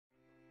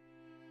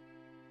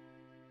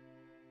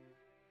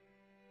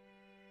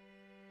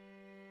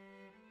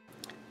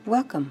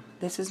Welcome,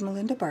 this is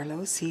Melinda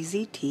Barlow,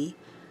 CZT,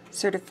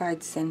 Certified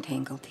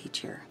Tangle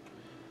Teacher.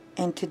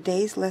 And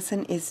today's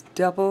lesson is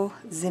Double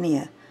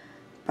Zinnia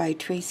by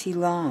Tracy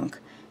Long.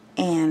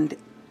 And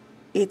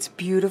it's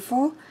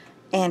beautiful.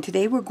 And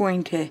today we're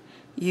going to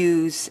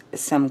use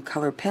some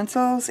color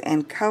pencils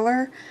and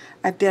color.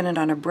 I've done it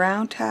on a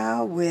brown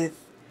tile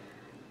with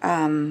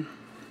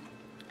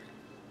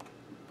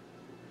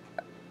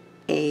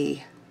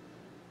a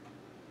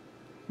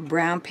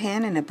brown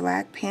pen and a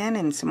black pen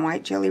and some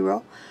white jelly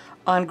roll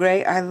on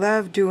gray. I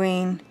love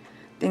doing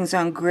things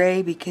on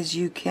gray because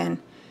you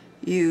can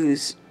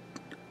use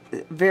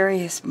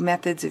various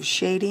methods of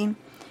shading.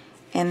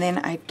 And then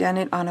I've done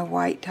it on a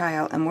white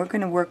tile, and we're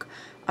going to work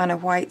on a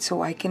white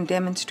so I can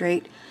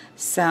demonstrate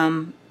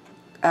some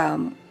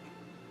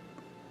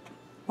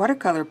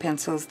watercolor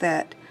pencils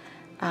that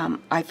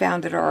I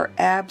found that are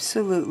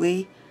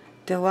absolutely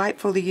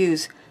delightful to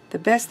use. The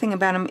best thing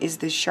about them is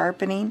the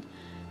sharpening.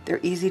 They're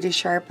easy to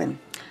sharpen.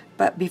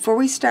 But before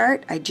we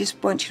start, I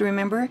just want you to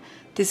remember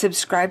to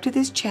subscribe to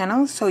this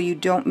channel so you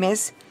don't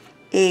miss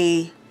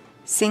a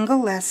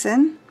single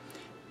lesson.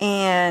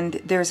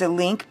 And there's a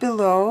link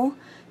below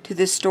to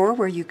the store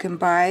where you can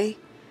buy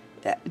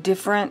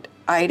different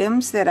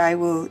items that I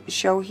will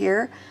show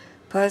here,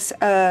 plus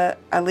a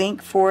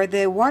link for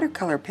the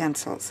watercolor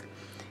pencils.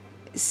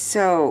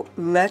 So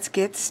let's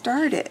get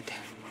started.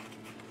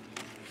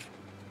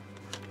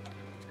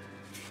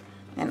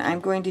 And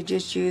I'm going to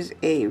just use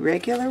a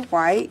regular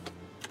white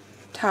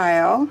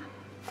tile,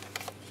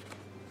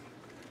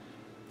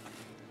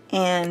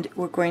 and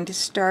we're going to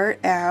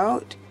start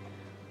out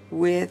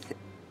with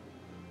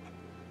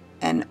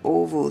an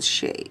oval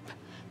shape,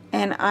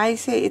 and I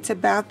say it's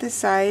about the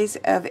size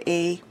of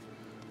a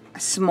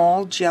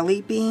small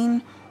jelly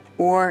bean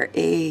or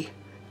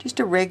just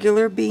a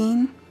regular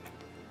bean.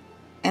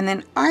 And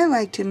then I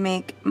like to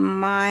make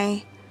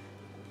my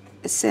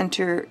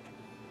center,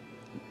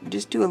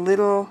 just do a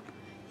little.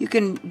 You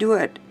can do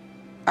it.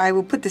 I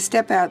will put the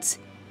step outs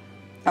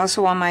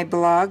also on my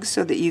blog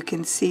so that you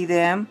can see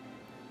them.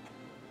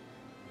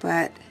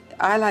 But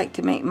I like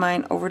to make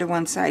mine over to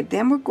one side.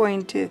 Then we're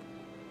going to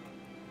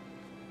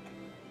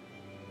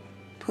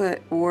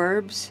put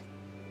orbs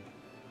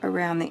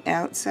around the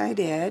outside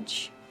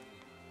edge.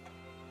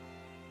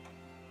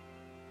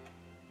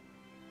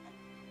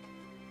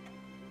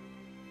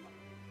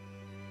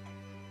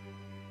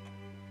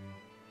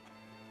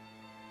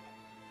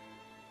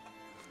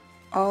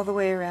 All the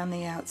way around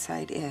the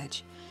outside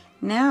edge.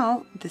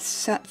 Now the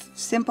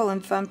simple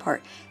and fun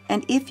part.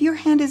 And if your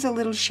hand is a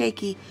little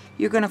shaky,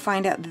 you're going to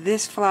find out that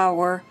this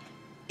flower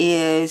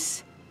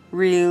is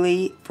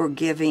really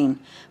forgiving.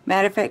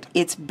 Matter of fact,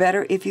 it's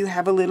better if you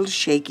have a little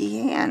shaky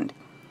hand.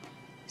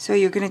 So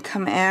you're going to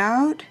come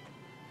out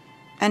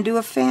and do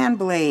a fan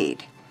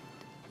blade.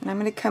 And I'm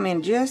going to come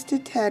in just a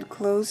tad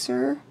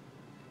closer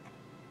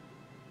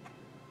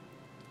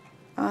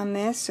on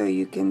this so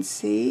you can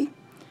see.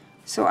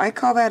 So I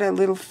call that a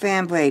little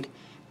fan blade,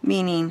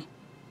 meaning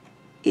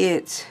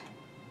it's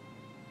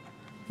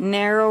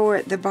narrower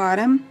at the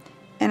bottom,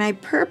 and I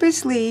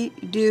purposely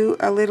do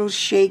a little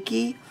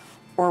shaky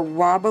or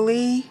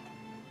wobbly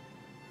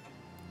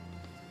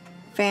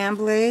fan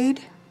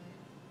blade.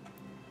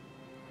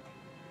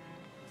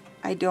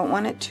 I don't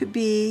want it to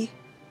be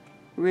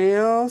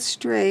real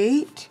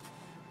straight.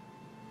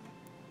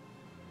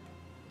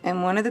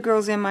 And one of the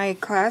girls in my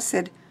class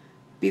said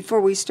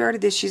before we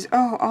started this, she's,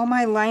 oh, all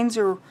my lines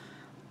are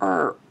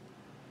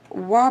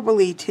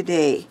wobbly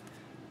today.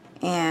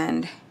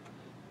 And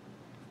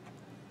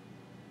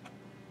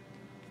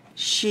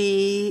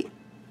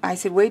I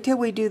said, wait till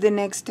we do the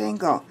next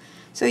tangle.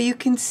 So you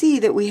can see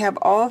that we have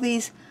all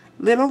these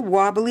little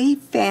wobbly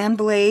fan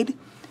blade.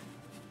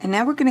 And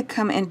now we're going to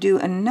come and do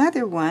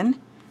another one.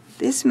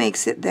 This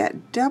makes it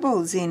that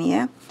double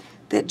zinnia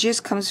that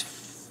just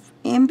comes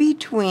in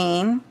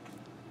between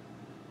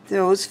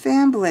those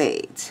fan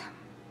blades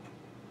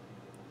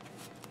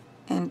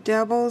and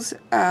doubles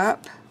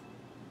up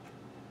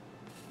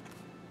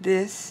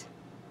this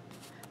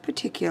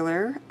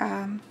particular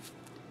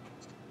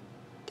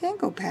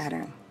tangle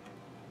pattern.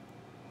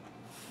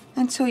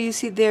 And so you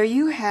see there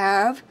you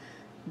have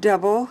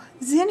double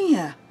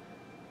zinnia.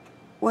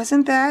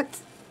 Wasn't that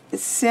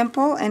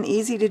simple and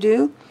easy to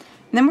do?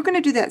 And then we're going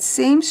to do that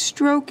same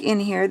stroke in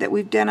here that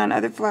we've done on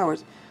other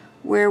flowers,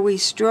 where we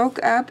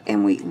stroke up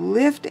and we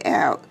lift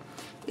out.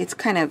 It's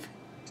kind of,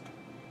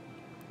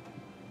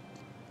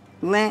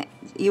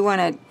 you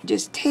want to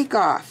just take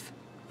off.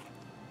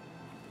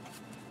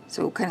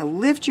 So kind of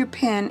lift your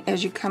pen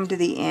as you come to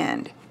the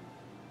end.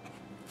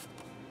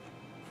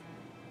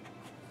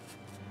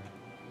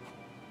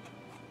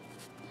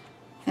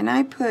 And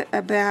I put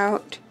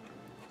about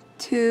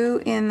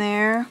 2 in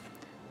there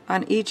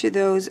on each of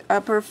those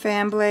upper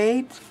fan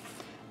blades.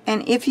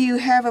 And if you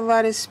have a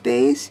lot of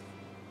space,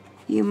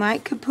 you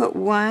might could put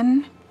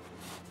 1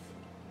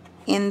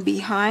 in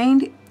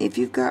behind if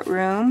you've got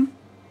room.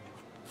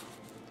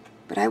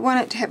 But I want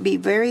it to be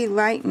very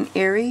light and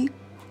airy,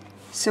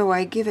 so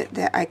I give it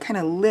that, I kind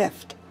of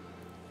lift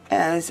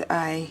as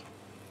I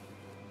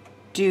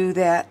do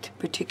that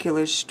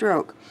particular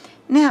stroke.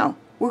 Now,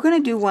 we're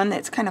going to do one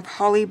that's kind of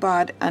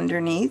holly-bod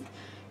underneath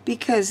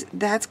because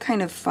that's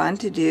kind of fun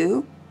to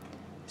do.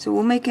 So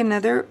we'll make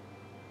another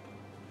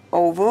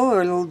oval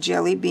or a little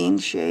jelly bean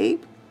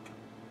shape.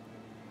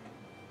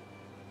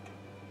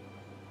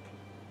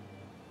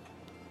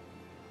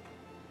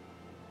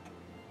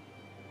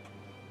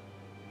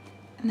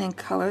 And then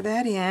color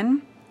that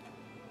in.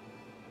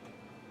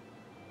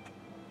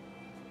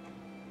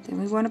 Then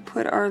we want to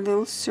put our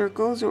little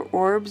circles or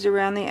orbs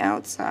around the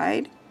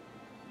outside.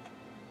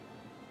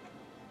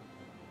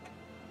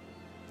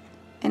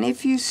 And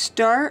if you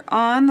start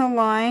on the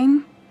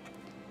line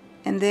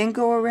and then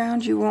go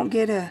around, you won't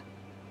get a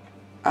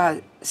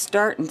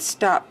start and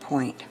stop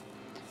point.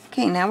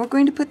 Okay, now we're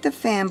going to put the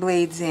fan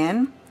blades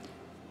in,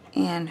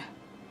 and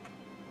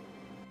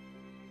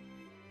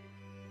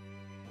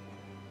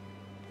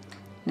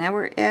now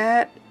we're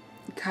at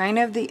kind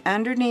of the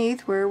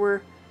underneath where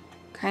we're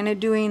kind of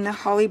doing the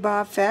holly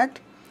bob effect,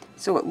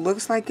 so it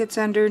looks like it's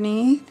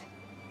underneath.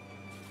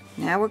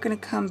 Now we're going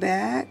to come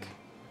back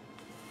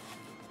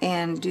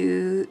and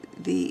do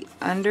the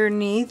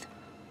underneath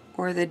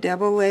or the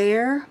double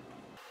layer.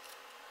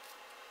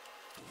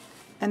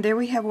 And there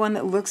we have one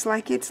that looks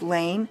like it's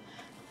laying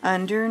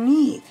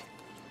underneath.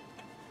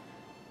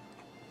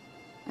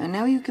 And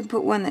now you can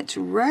put one that's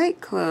right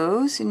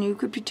close, and you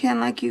could pretend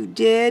like you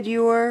did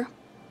your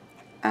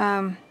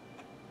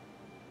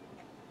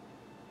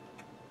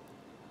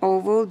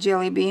oval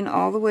jelly bean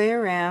all the way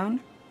around.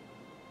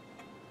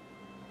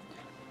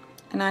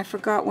 And I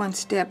forgot one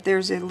step.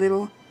 There's a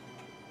little,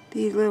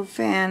 these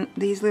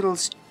little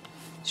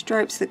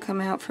stripes that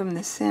come out from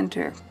the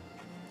center.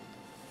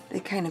 They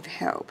kind of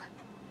help.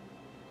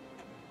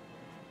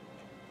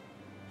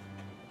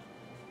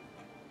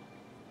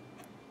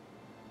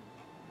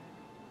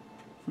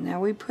 Now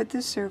we put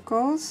the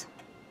circles.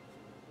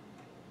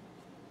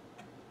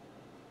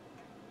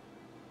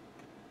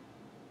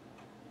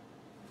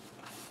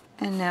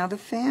 And now the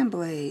fan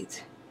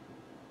blades.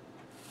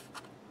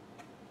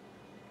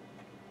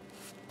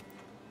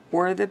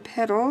 Or the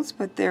petals,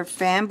 but they're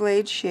fan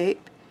blade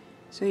shape.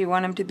 So you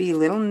want them to be a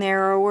little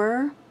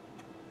narrower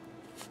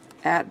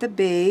at the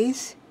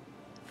base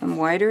and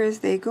wider as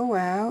they go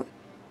out,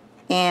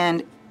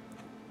 and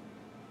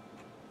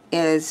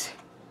as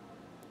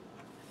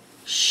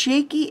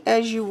shaky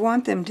as you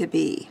want them to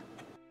be.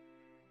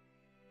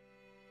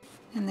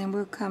 And then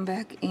we'll come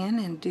back in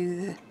and do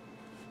the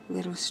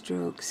little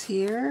strokes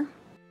here.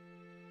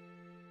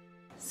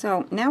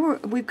 So now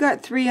we've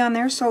got 3 on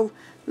there, so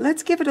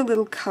let's give it a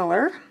little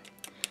color.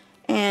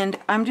 And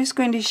I'm just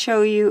going to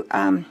show you,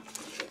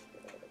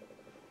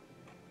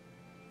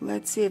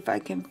 let's see if I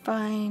can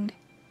find,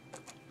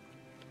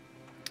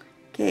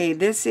 okay,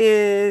 this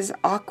is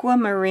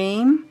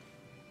aquamarine,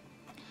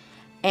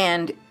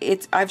 and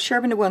I've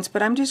sharpened it once,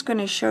 but I'm just going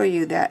to show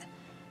you that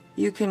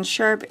you can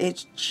sharpen.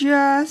 It's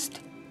just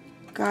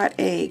got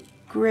a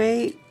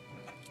great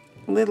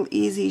little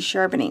easy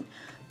sharpening,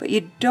 but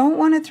you don't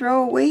want to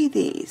throw away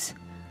these.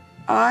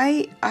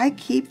 I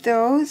keep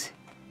those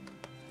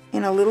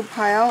in a little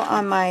pile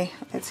on my,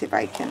 let's see if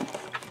I can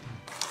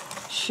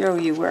show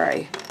you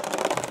where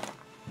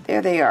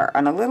there they are,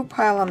 on a little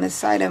pile on the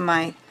side of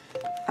my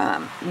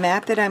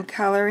mat that I'm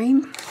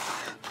coloring,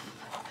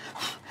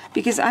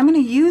 because I'm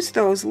going to use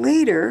those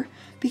later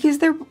because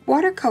they're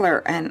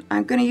watercolor, and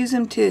I'm going to use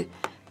them to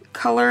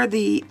color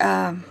the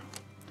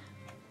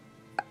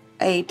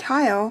a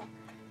tile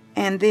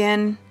and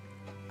then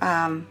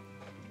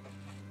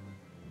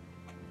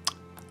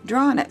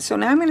draw on it. So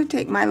now I'm going to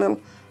take my little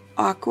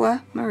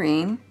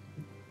aquamarine,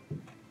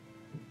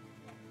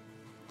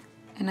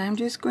 and I'm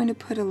just going to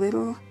put a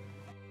little,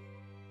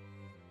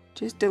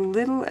 just a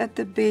little at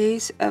the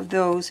base of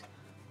those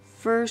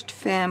first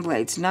fan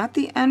blades, not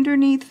the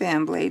underneath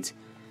fan blades,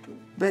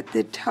 but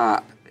the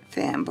top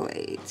fan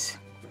blades,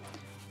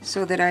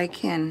 so that I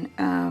can,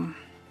 then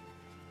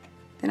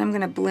I'm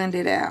going to blend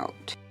it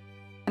out.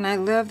 And I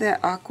love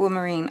that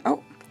aquamarine.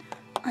 Oh,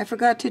 I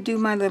forgot to do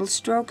my little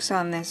strokes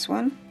on this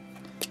one.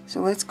 So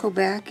let's go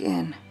back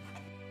in.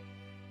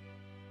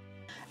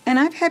 And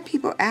I've had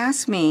people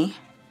ask me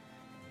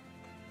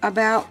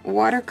about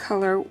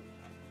watercolor,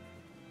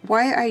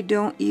 why I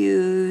don't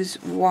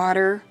use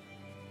water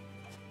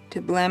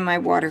to blend my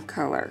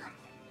watercolor.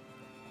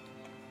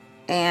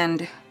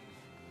 And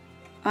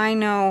I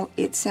know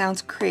it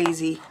sounds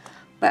crazy,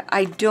 but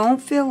I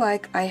don't feel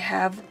like I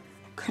have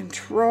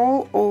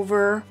control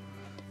over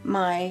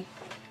my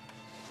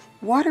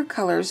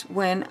watercolors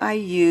when I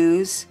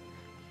use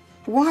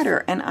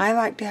water, and I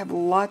like to have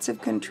lots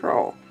of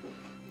control.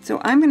 So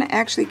I'm going to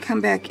actually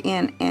come back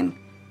in and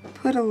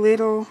put a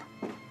little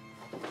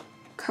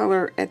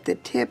color at the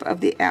tip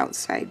of the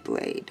outside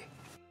blade.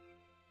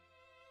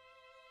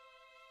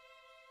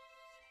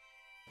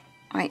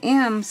 I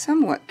am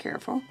somewhat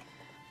careful,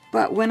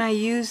 but when I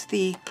use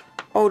the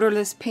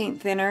odorless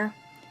paint thinner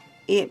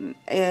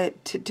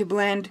to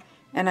blend,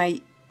 and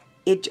I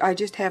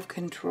just have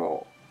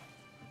control.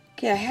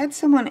 Okay, I had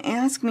someone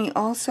ask me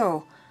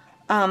also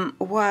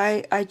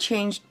why I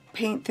changed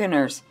paint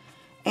thinners,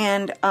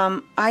 And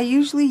I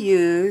usually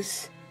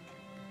use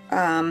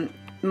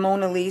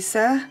Mona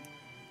Lisa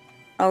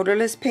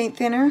odorless paint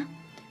thinner,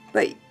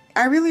 but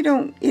I really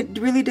don't, it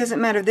really doesn't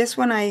matter. This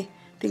one I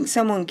think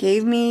someone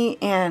gave me,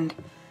 and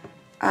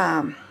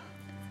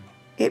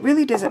it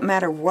really doesn't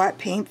matter what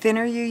paint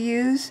thinner you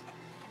use.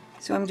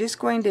 So I'm just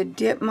going to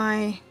dip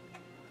my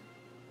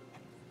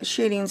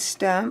shading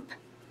stump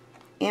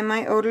in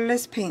my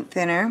odorless paint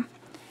thinner,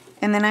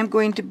 and then I'm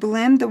going to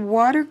blend the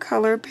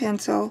watercolor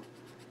pencil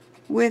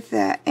with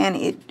that,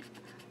 and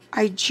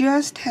I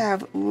just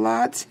have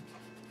lots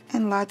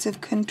and lots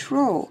of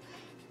control.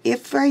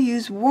 If I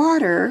use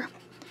water,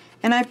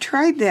 and I've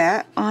tried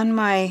that on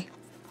my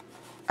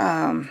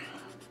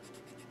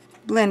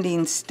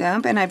blending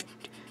stump, and I've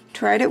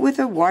tried it with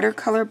a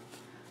watercolor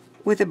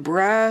with a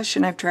brush,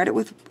 and I've tried it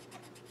with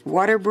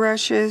water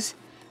brushes,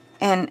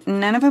 and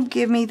none of them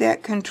give me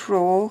that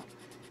control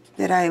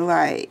that I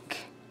like.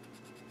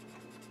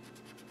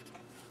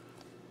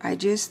 I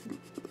just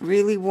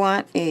really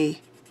want a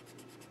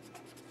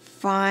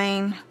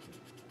fine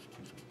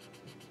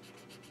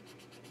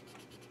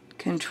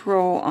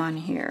control on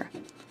here,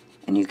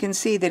 and you can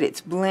see that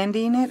it's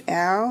blending it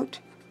out.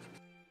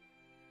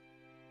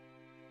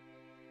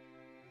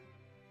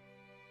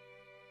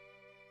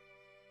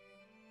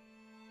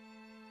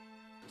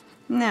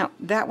 Now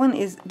that one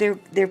is,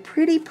 they're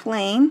pretty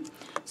plain,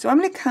 so I'm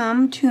going to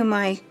come to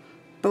my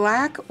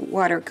black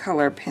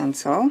watercolor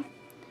pencil,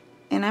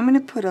 and I'm going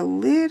to put a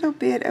little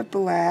bit of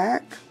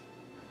black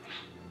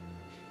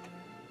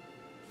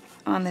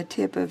on the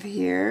tip of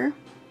here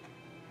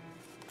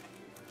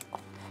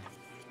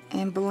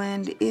and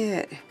blend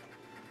it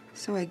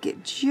so I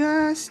get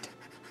just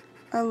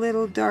a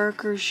little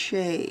darker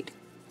shade.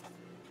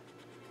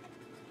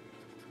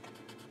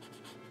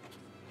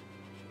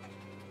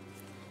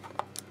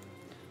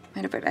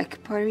 Matter of fact, I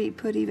could probably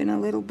put even a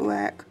little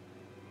black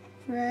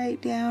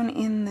right down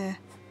in the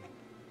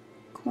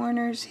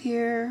corners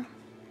here.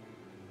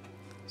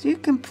 So you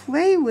can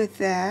play with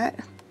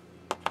that.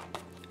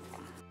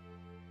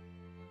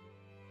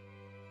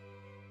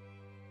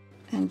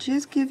 And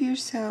just give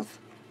yourself,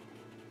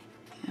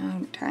 you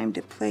know, time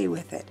to play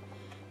with it.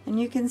 And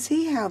you can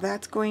see how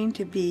that's going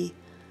to be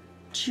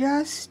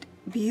just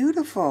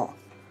beautiful.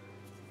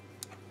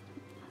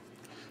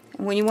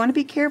 And when you want to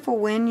be careful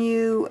when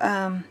you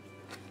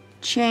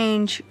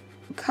change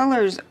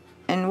colors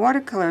and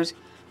watercolors,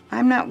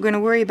 I'm not going to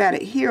worry about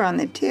it here on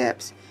the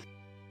tips.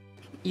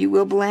 You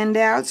will blend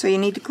out, so you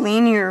need to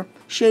clean your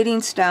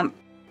shading stump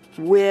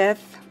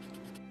with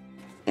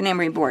an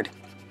emery board.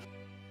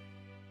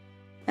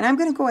 And I'm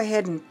going to go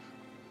ahead and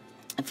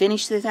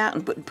finish this out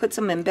and put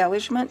some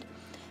embellishment,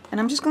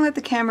 and I'm just going to let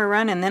the camera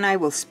run, and then I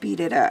will speed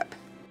it up.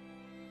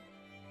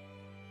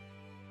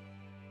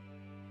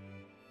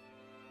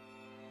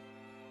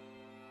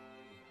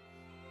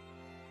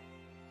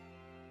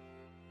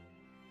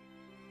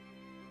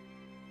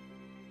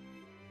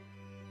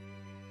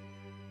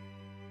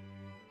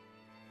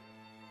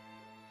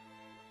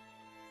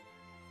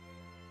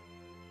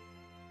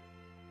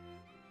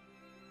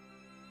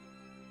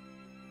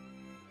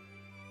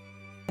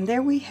 And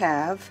there we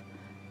have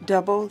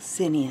double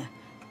zinnia.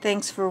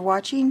 Thanks for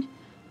watching.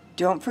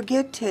 Don't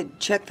forget to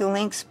check the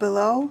links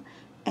below,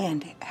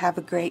 and have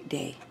a great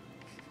day.